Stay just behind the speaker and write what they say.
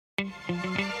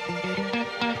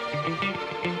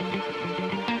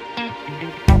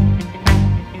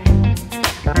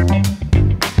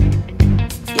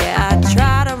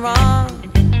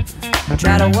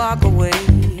gotta walk away.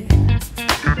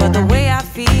 But the way I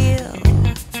feel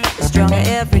is stronger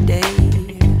every day.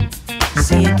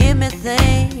 See, you give me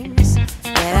things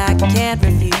that I can't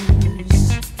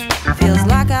refuse. Feels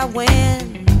like I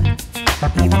win,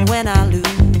 even when I lose.